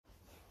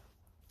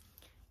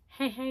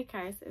Hey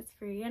guys, it's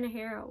Brianna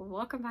here.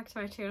 Welcome back to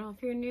my channel.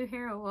 If you're new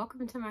here,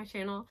 welcome to my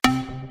channel. I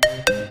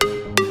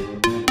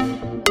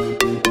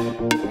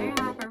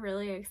have a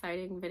really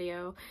exciting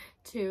video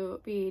to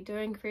be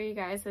doing for you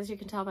guys. As you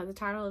can tell by the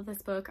title of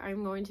this book,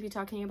 I'm going to be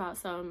talking about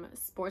some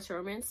sports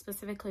romance,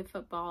 specifically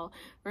football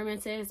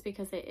romances,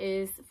 because it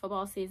is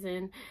football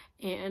season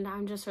and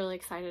I'm just really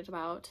excited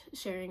about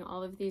sharing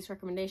all of these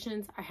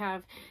recommendations. I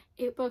have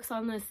 8 books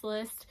on this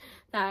list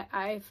that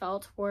I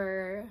felt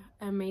were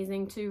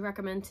amazing to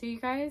recommend to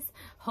you guys.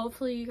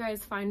 Hopefully you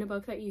guys find a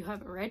book that you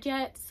haven't read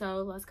yet,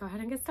 so let's go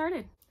ahead and get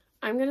started.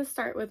 I'm going to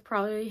start with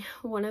probably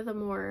one of the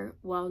more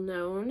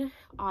well-known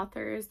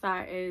authors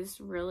that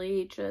is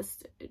really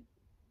just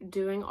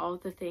doing all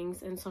the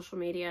things in social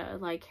media.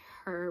 Like,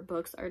 her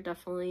books are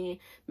definitely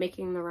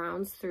making the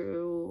rounds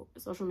through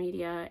social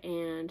media,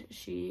 and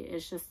she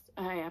is just,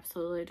 I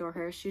absolutely adore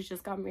her. She's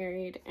just got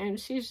married and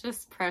she's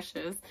just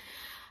precious.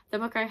 The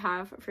book I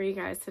have for you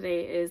guys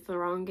today is The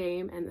Wrong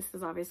Game, and this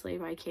is obviously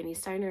by Candy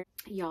Steiner.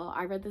 Y'all,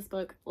 I read this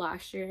book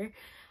last year,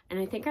 and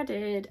I think I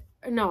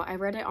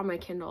read it on my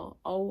Kindle.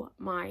 Oh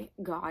my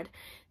god.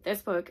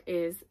 This book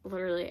is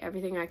literally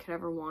everything I could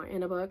ever want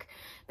in a book.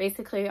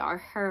 Basically, our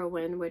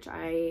heroine, which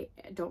I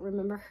don't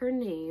remember her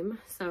name,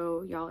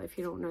 so y'all, if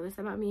you don't know this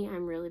about me,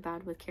 I'm really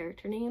bad with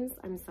character names.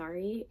 I'm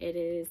sorry. It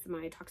is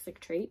my toxic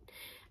trait.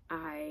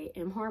 I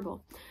am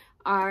horrible.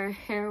 Our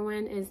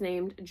heroine is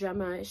named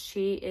Gemma.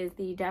 She is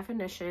the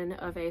definition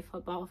of a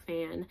football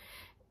fan.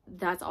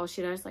 That's all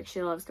she does. Like,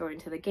 she loves going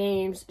to the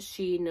games.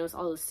 She knows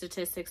all the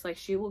statistics. Like,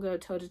 she will go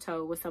toe to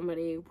toe with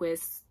somebody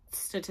with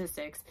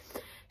statistics.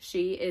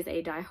 She is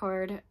a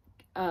diehard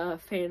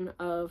fan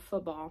of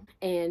football.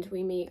 And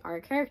we meet our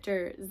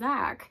character,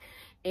 Zach,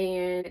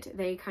 and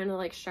they kind of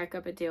like strike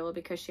up a deal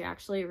because she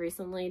actually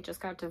recently just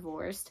got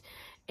divorced,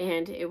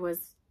 and it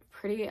was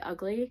pretty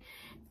ugly,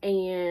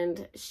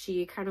 and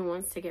she kind of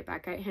wants to get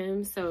back at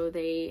him. So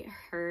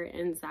her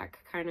and Zach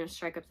kind of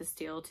strike up this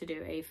deal to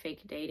do a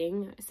fake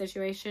dating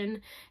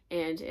situation,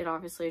 and it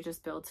obviously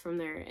just builds from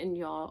there. And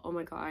y'all, oh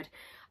my god,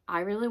 I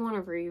really want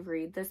to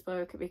reread this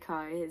book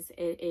because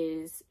it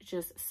is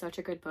just such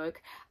a good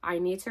book. I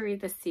need to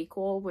read the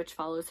sequel, which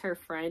follows her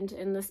friend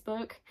in this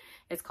book.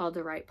 It's called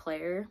The Right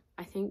Player.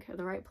 I think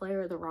The Right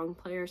Player or The Wrong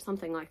Player,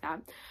 something like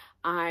that.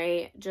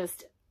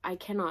 I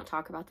cannot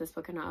talk about this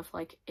book enough.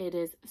 Like, it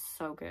is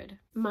so good.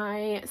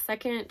 My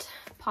second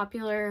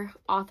popular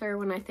author,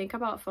 when I think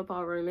about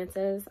football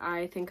romances,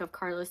 I think of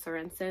Carla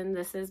Sorensen.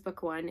 This is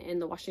book 1 in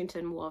the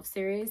Washington Wolf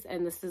series,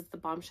 and this is The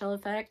Bombshell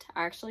Effect.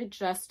 I actually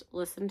just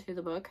listened to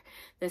the book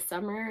this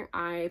summer.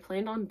 I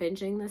planned on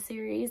binging the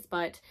series,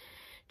 but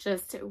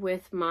just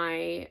with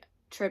my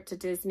trip to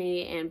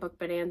Disney and Book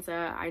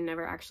Bonanza, I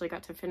never actually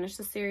got to finish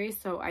the series.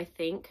 So I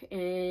think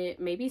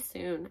maybe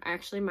soon I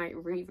actually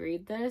might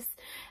reread this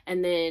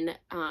and then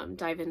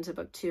dive into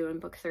book 2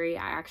 and book 3.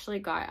 I actually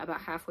got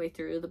about halfway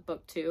through the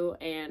book 2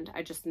 and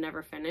I just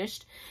never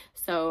finished.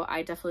 So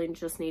I definitely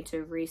just need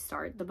to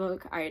restart the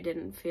book. I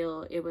didn't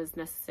feel it was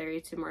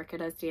necessary to mark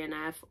it as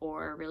DNF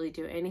or really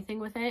do anything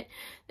with it.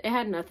 It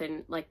had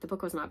nothing, like, the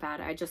book was not bad.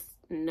 I just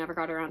never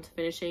got around to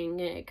finishing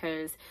it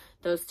because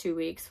those 2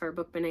 weeks for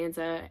Book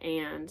Bonanza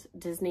and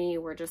Disney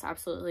were just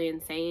absolutely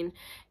insane,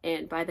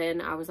 and by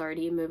then I was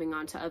already moving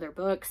on to other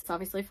books. It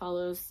obviously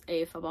follows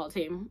a football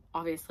team,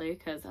 obviously,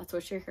 because that's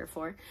what you're here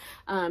for,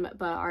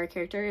 but our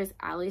character is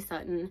Allie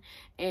Sutton,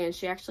 and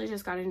she actually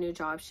just got a new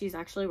job. She's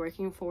actually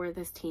working for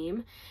this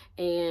team,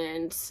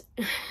 and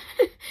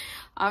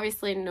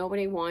obviously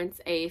nobody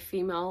wants a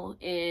female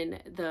in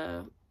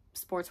the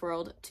sports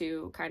world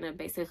to kind of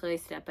basically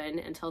step in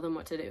and tell them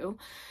what to do.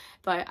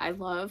 But I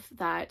love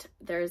that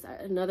there's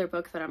another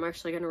book that I'm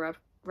actually going to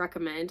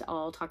recommend.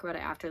 I'll talk about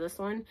it after this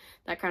one,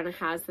 that kind of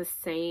has the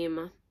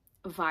same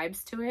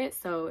vibes to it,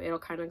 so it'll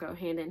kind of go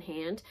hand in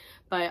hand.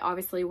 But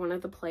obviously one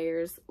of the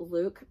players,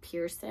 Luke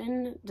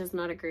Pearson, does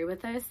not agree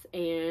with this,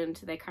 and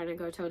they kind of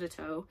go toe to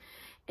toe.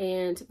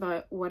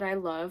 But what I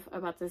love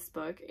about this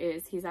book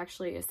is he's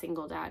actually a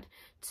single dad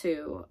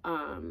to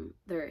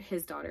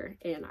his daughter,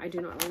 and I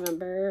do not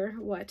remember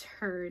what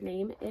her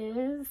name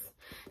is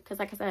because,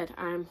 like I said,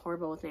 I'm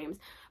horrible with names.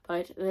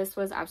 But this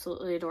was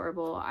absolutely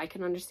adorable. I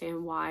can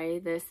understand why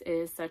this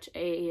is such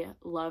a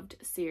loved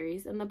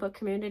series in the book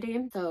community,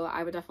 so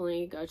I would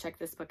definitely go check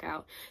this book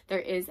out. There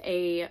is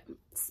a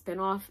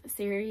spin-off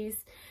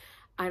series.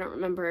 I don't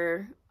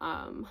remember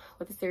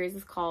what the series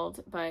is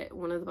called, but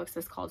one of the books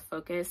is called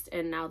Focused,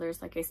 and now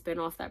there's like a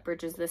spin-off that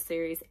bridges this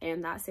series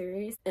and that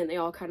series, and they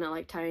all kind of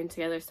like tie in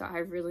together. So I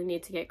really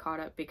need to get caught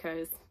up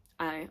because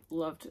I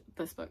loved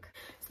this book.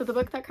 So the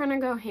book that kind of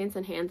go hands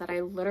in hand that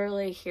I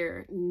literally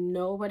hear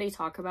nobody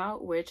talk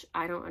about, which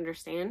I don't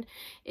understand,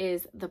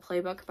 is The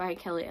Playbook by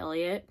Kelly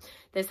Elliott.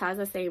 This has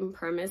the same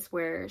premise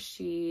where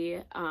she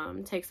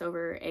takes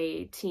over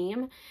a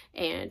team,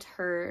 and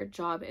her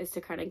job is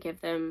to kind of give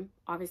them,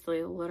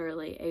 obviously,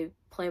 literally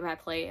a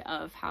play-by-play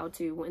of how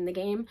to win the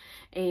game.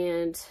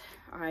 And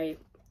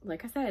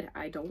like I said,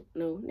 I don't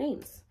know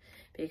names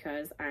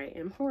because I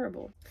am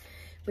horrible.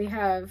 We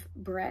have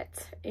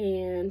Brett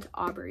and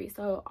Aubrey.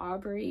 So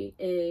Aubrey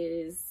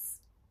is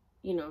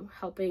you know,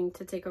 helping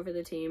to take over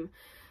the team.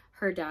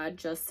 Her dad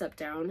just stepped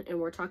down, and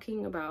we're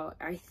talking about,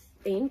 I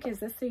think, is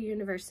this the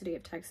University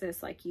of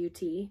Texas, like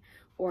UT,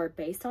 or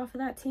based off of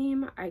that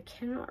team? I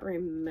cannot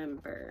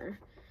remember.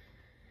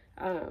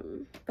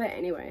 But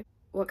anyway,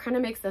 what kind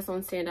of makes this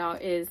one stand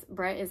out is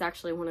Brett is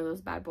actually one of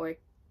those bad boy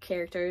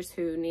characters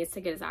who needs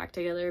to get his act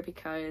together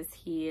because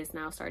he is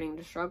now starting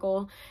to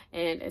struggle,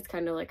 and it's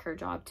kind of like her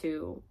job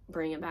to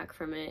bring him back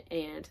from it,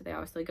 and they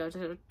obviously go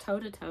toe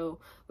to toe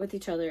with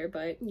each other.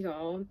 But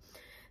y'all,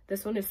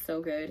 this one is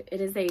so good.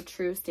 It is a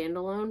true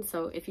standalone,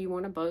 so if you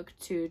want a book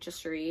to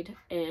just read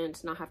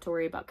and not have to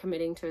worry about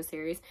committing to a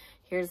series,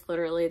 here's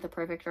literally the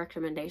perfect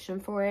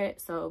recommendation for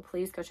it. So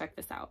please go check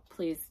this out.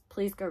 Please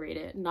go read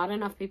it. Not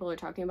enough people are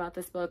talking about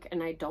this book,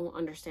 and I don't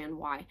understand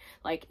why.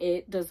 Like,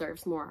 it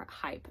deserves more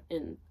hype,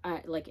 and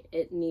like,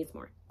 it needs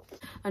more.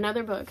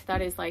 Another book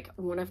that is like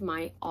one of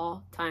my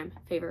all-time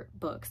favorite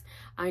books.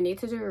 I need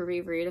to do a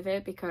reread of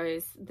it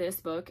because this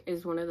book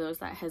is one of those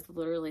that has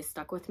literally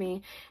stuck with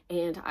me,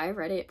 and I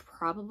read it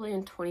probably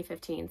in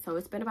 2015. So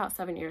it's been about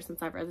 7 years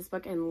since I've read this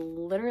book, and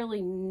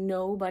literally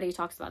nobody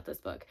talks about this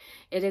book.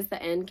 It is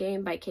The End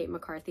Game by Kate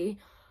McCarthy.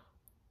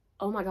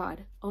 Oh my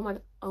God. Oh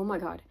my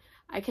God.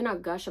 I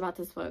cannot gush about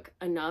this book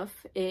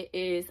enough. It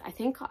is, I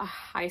think, a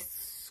high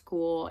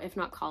school, if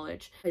not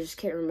college. I just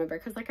can't remember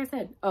because, like I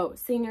said,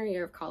 senior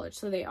year of college,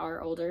 so they are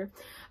older.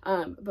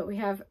 But we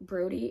have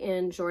Brody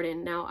and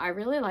Jordan. Now, I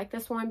really like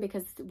this one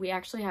because we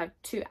actually have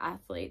two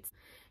athletes.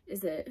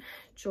 Is it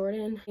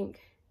Jordan? I think,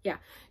 yeah,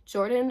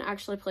 Jordan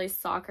actually plays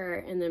soccer,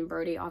 and then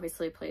Brody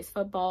obviously plays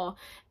football.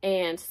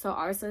 And so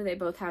obviously they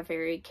both have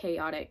very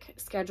chaotic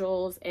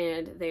schedules,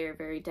 and they're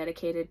very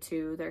dedicated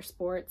to their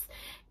sports,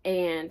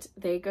 and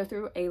they go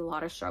through a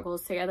lot of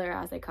struggles together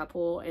as a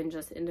couple and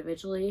just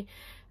individually.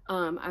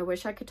 I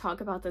wish I could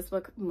talk about this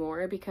book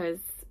more because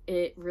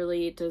it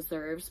really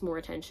deserves more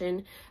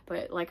attention.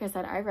 But like I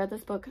said, I read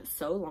this book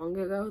so long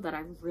ago that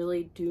I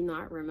really do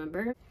not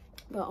remember.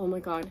 But oh my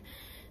God,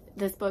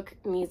 this book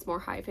needs more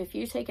hype. If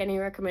you take any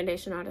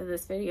recommendation out of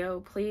this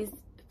video, please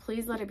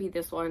let it be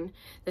this one.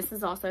 This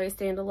is also a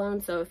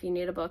standalone, so if you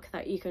need a book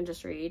that you can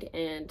just read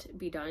and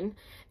be done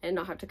and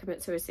not have to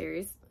commit to a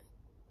series,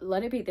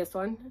 let it be this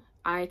one.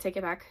 I take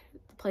it back.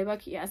 The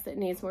playbook, yes, it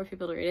needs more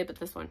people to read it, but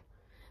this one,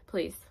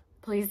 please.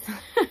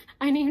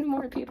 I need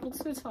more people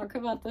to talk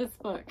about this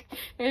book.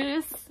 It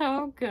is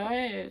so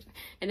good,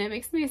 and it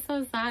makes me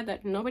so sad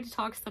that nobody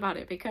talks about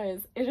it because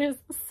it is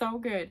so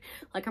good.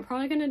 Like, I'm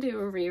probably gonna do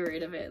a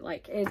reread of it.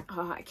 Like,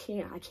 I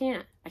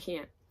can't.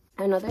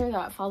 Another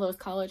that follows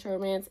college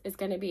romance is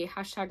going to be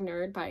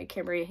 #Nerd by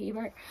Kimberly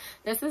Hebert.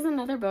 This is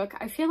another book.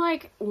 I feel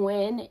like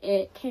when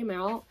it came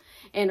out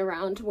and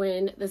around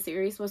when the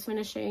series was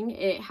finishing,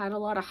 it had a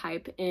lot of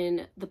hype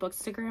in the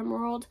Bookstagram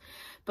world,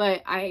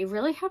 but I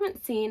really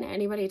haven't seen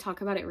anybody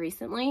talk about it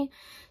recently.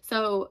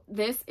 So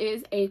this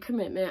is a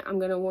commitment. I'm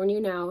going to warn you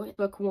now.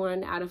 Book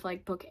 1 out of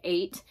like book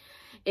 8.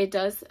 It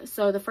does,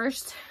 so the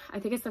first, I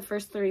think it's the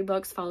first 3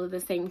 books follow the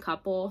same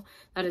couple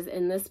that is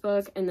in this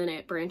book, and then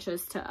it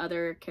branches to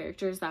other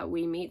characters that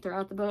we meet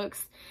throughout the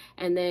books,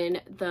 and then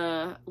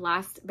the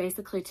last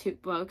basically 2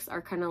 books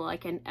are kind of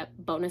like an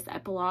bonus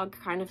epilogue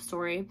kind of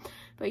story.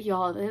 But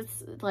y'all,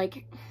 this,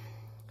 like,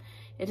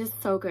 it is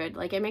so good.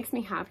 Like, it makes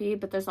me happy,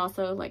 but there's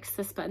also like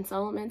suspense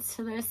elements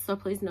to this, so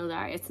please know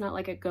that it's not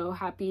like a go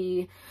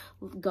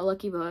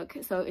lucky book.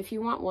 So if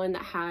you want one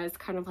that has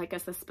kind of like a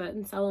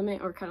suspense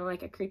element or kind of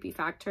like a creepy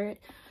factor,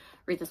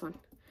 read this one.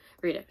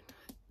 Read it.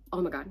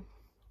 Oh my God.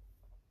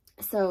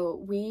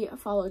 So we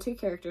follow 2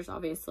 characters,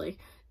 obviously,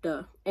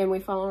 duh, and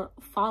we follow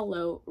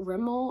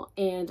Rimmel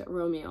and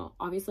Romeo.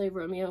 Obviously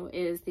Romeo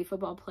is the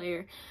football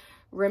player.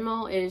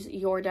 Rimmel is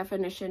your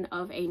definition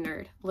of a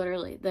nerd,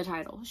 literally the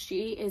title.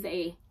 She is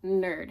a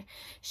nerd.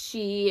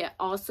 She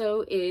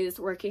also is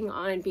working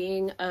on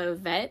being a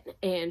vet,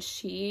 and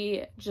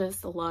she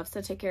just loves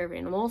to take care of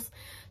animals.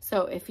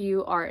 So if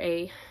you are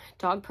a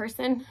dog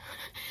person,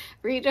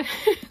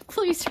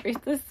 please read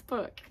this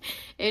book.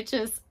 It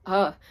just,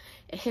 it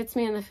hits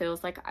me in the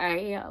feels. Like,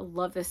 I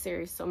love this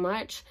series so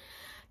much.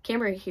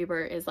 Kimberly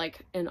Hebert is like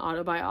an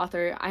auto-buy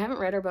author. I haven't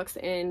read her books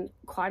in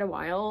quite a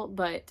while,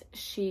 but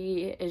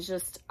she is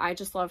just, I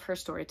just love her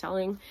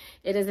storytelling.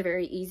 It is a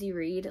very easy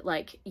read.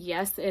 Like,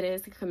 yes, it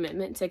is a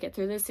commitment to get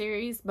through this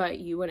series, but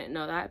you wouldn't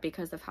know that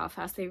because of how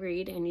fast they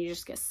read, and you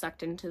just get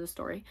sucked into the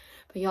story.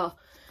 But y'all,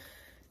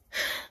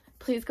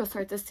 please go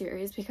start this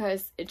series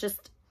because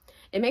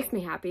it makes me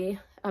happy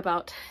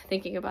about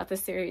thinking about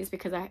this series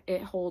because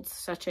it holds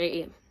such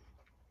a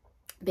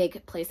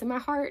big place in my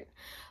heart.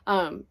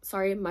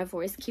 Sorry, my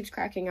voice keeps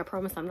cracking. I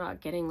promise I'm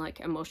not getting like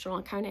emotional.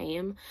 I kind of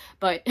am,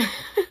 but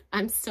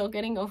I'm still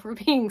getting over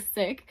being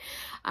sick.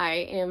 I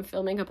am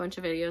filming a bunch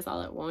of videos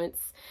all at once,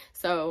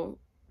 so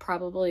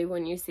probably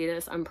when you see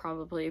this, I'm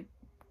probably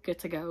good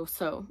to go.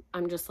 So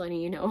I'm just letting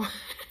you know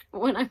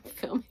when I'm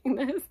filming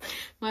this,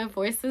 my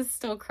voice is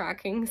still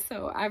cracking,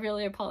 so I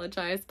really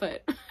apologize,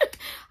 but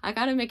I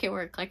gotta make it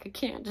work. Like, I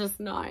can't just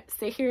not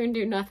sit here and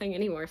do nothing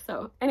anymore.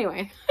 So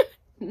anyway,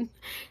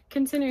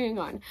 continuing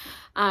on,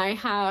 I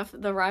have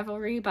The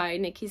Rivalry by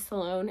Nikki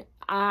Salone.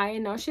 I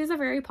know she's a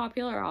very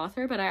popular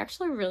author, but I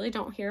actually really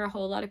don't hear a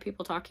whole lot of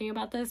people talking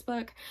about this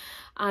book.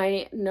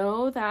 I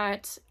know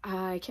that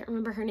I can't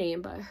remember her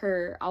name, but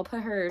I'll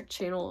put her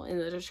channel in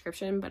the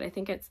description, but I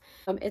think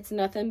it's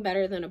Nothing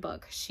Better Than a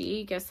Book.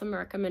 She gives some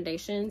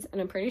recommendations, and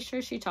I'm pretty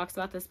sure she talks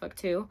about this book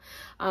too.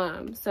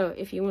 So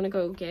if you want to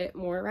go get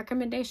more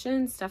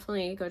recommendations,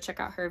 definitely go check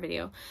out her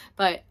video.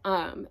 But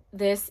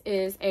this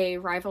is a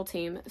rival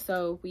team.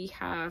 So we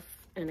have,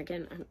 and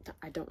again,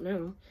 I don't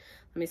know.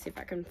 Let me see if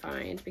I can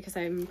find, because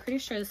I'm pretty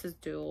sure this is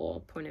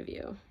dual point of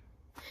view.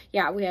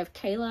 Yeah, we have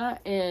Kayla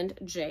and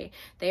Jay.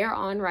 They are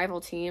on rival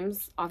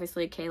teams.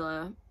 Obviously,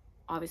 Kayla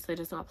obviously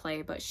does not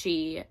play, but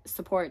she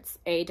supports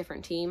a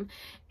different team,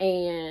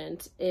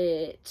 and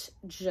it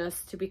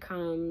just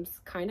becomes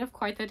kind of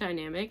quite the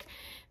dynamic,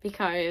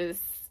 because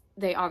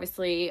they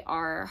obviously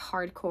are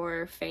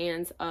hardcore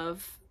fans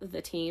of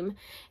the team,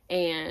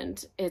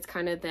 and it's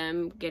kind of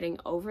them getting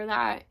over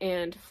that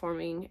and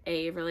forming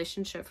a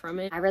relationship from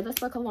it. I read this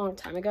book a long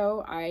time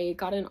ago. I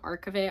got an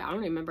arc of it. I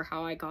don't remember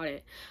how I got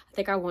it. I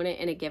think I won it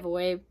in a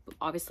giveaway,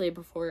 obviously,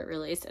 before it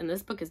released, and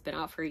this book has been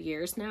out for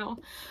years now.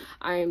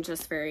 I'm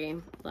just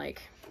very,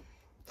 like,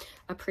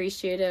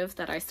 appreciative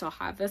that I still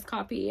have this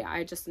copy.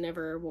 I just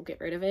never will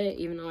get rid of it,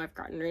 even though I've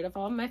gotten rid of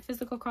all my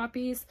physical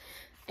copies.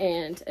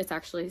 And it's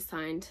actually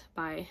signed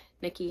by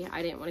Nikki.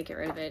 I didn't want to get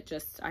rid of it.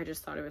 I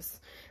just thought it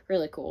was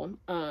really cool.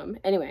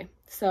 Anyway,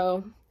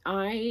 so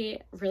I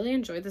really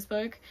enjoyed this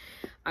book.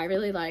 I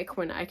really like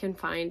when I can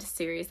find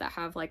series that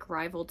have like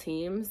rival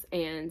teams,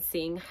 and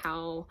seeing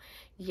how,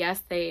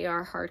 yes, they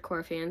are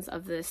hardcore fans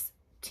of this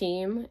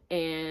team,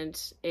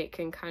 and it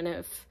can kind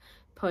of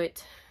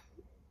put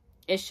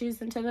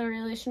issues into the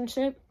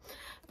relationship.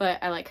 But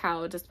I like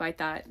how, despite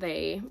that,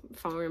 they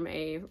form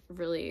a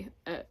really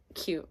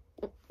cute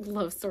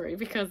love story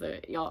because of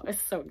it. Y'all,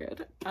 it's so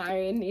good.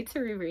 I need to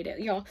reread it.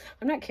 Y'all,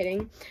 I'm not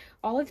kidding.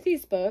 All of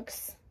these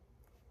books,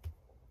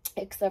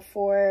 except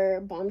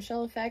for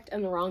Bombshell Effect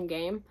and The Wrong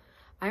Game,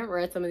 I haven't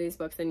read some of these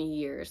books in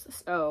years.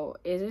 So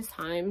it is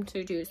time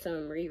to do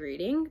some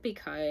rereading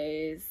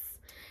because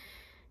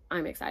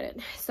I'm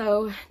excited.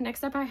 So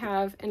next up I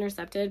have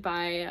Intercepted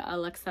by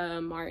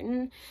Alexa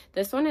Martin.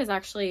 This one is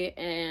actually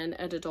an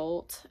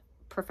adult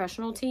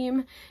professional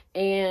team,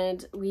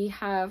 and we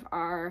have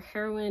our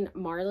heroine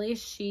Marley.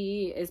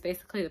 She is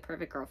basically the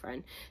perfect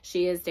girlfriend.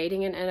 She is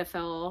dating an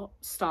NFL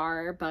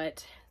star,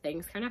 but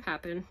things kind of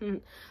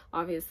happen,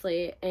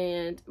 obviously.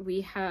 And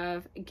we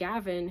have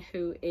Gavin,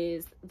 who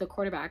is the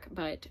quarterback,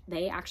 but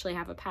they actually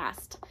have a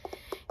past,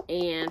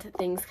 and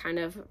things kind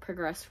of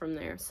progress from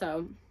there.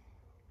 So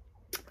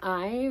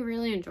I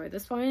really enjoyed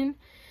this one.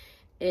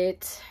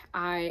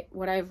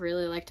 What I've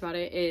really liked about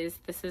it is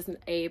this isn't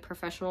a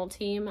professional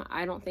team.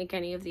 I don't think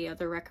any of the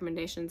other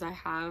recommendations I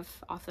have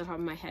off the top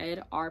of my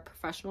head are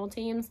professional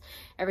teams.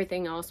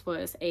 Everything else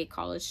was a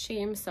college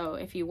team. So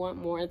if you want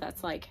more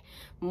that's like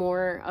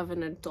more of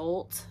an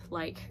adult,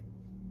 like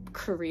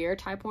career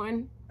type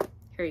one,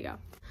 here you go.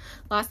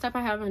 Last up,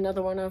 I have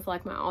another one of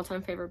like my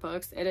all-time favorite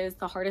books. It is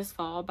The Hardest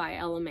Fall by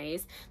Ella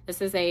Mays.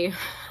 This is a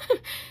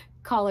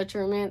college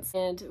romance,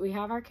 and we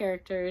have our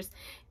characters,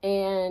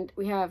 and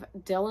we have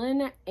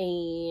Dylan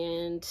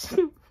and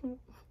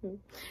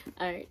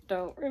I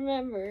don't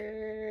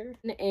remember,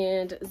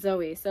 and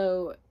Zoe.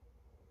 So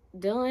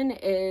Dylan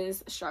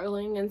is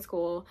struggling in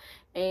school,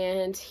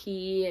 and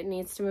he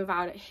needs to move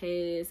out of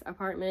his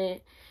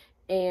apartment,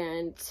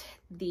 and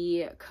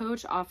the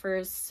coach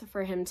offers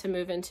for him to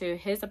move into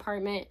his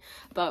apartment.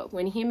 But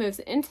when he moves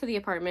into the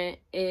apartment,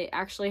 it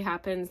actually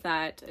happens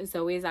that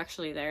Zoe is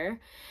actually there.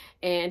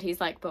 And he's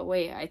like, but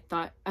wait, I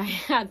thought I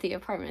had the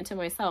apartment to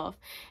myself.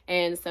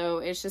 And so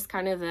it's just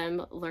kind of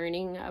them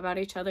learning about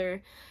each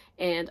other.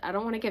 And I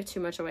don't want to give too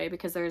much away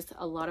because there's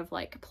a lot of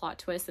like plot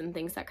twists and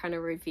things that kind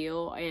of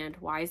reveal and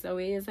why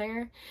Zoe is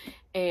there.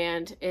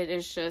 And it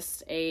is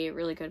just a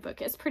really good book.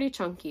 It's pretty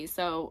chunky,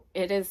 so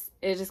it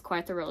is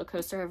quite the roller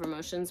coaster of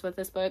emotions with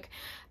this book.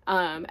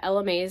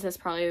 Ella Mays is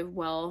probably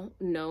well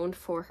known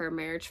for her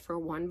Marriage for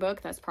One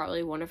book. That's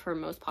probably one of her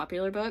most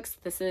popular books.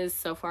 This is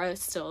so far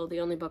still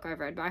the only book I've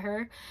read by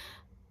her.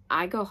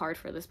 I go hard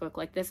for this book.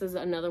 Like, this is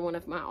another one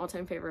of my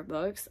all-time favorite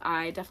books.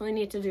 I definitely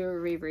need to do a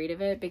reread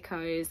of it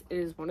because it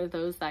is one of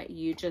those that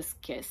you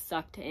just get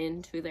sucked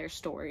into their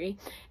story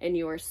and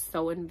you are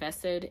so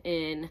invested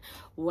in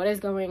what is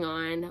going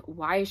on,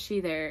 why is she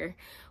there,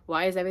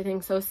 why is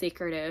everything so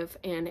secretive,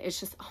 and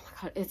it's just, oh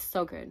my god, it's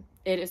so good.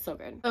 It is so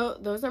good. So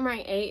those are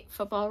my 8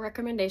 football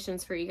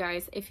recommendations for you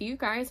guys. If you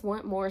guys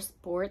want more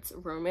sports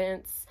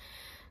romance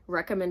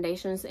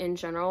recommendations in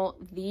general,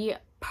 the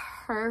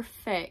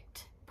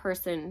perfect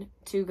person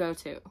to go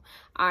to.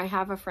 I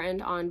have a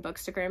friend on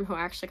Bookstagram who I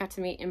actually got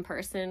to meet in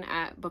person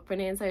at Book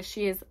Bonanza.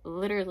 She is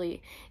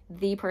literally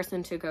the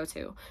person to go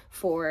to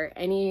for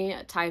any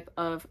type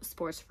of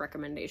sports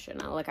recommendation.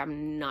 Like,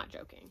 I'm not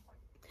joking.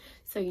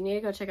 So you need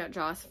to go check out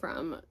Joss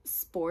from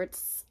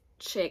Sports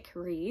Chick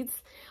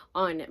Reads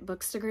on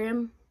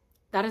Bookstagram.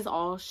 that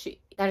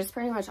is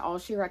pretty much all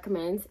she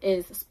recommends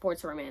is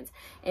sports romance,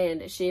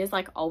 and she is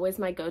like always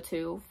my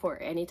go-to for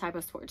any type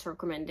of sports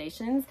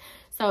recommendations.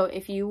 So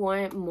if you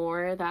want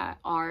more that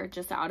are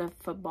just out of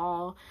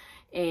football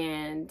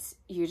and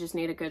you just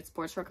need a good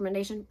sports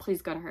recommendation,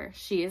 please go to her.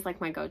 She is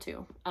like my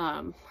go-to.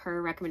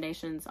 Her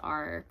recommendations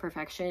are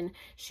perfection.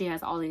 She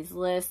has all these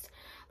lists.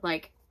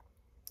 Like,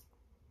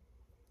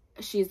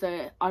 she's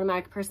the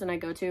automatic person I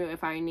go to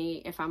if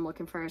I'm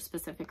looking for a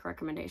specific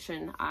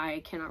recommendation.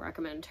 I cannot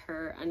recommend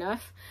her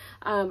enough.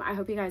 I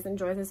hope you guys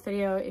enjoy this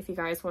video. If you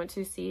guys want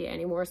to see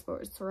any more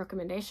sports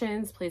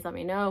recommendations, please let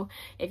me know.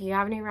 If you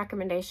have any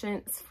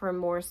recommendations for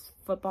more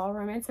football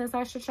romances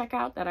I should check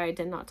out that I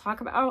did not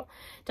talk about,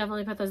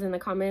 definitely put those in the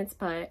comments.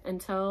 But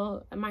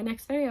until my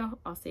next video,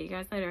 I'll see you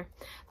guys later.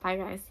 Bye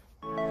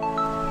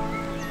guys.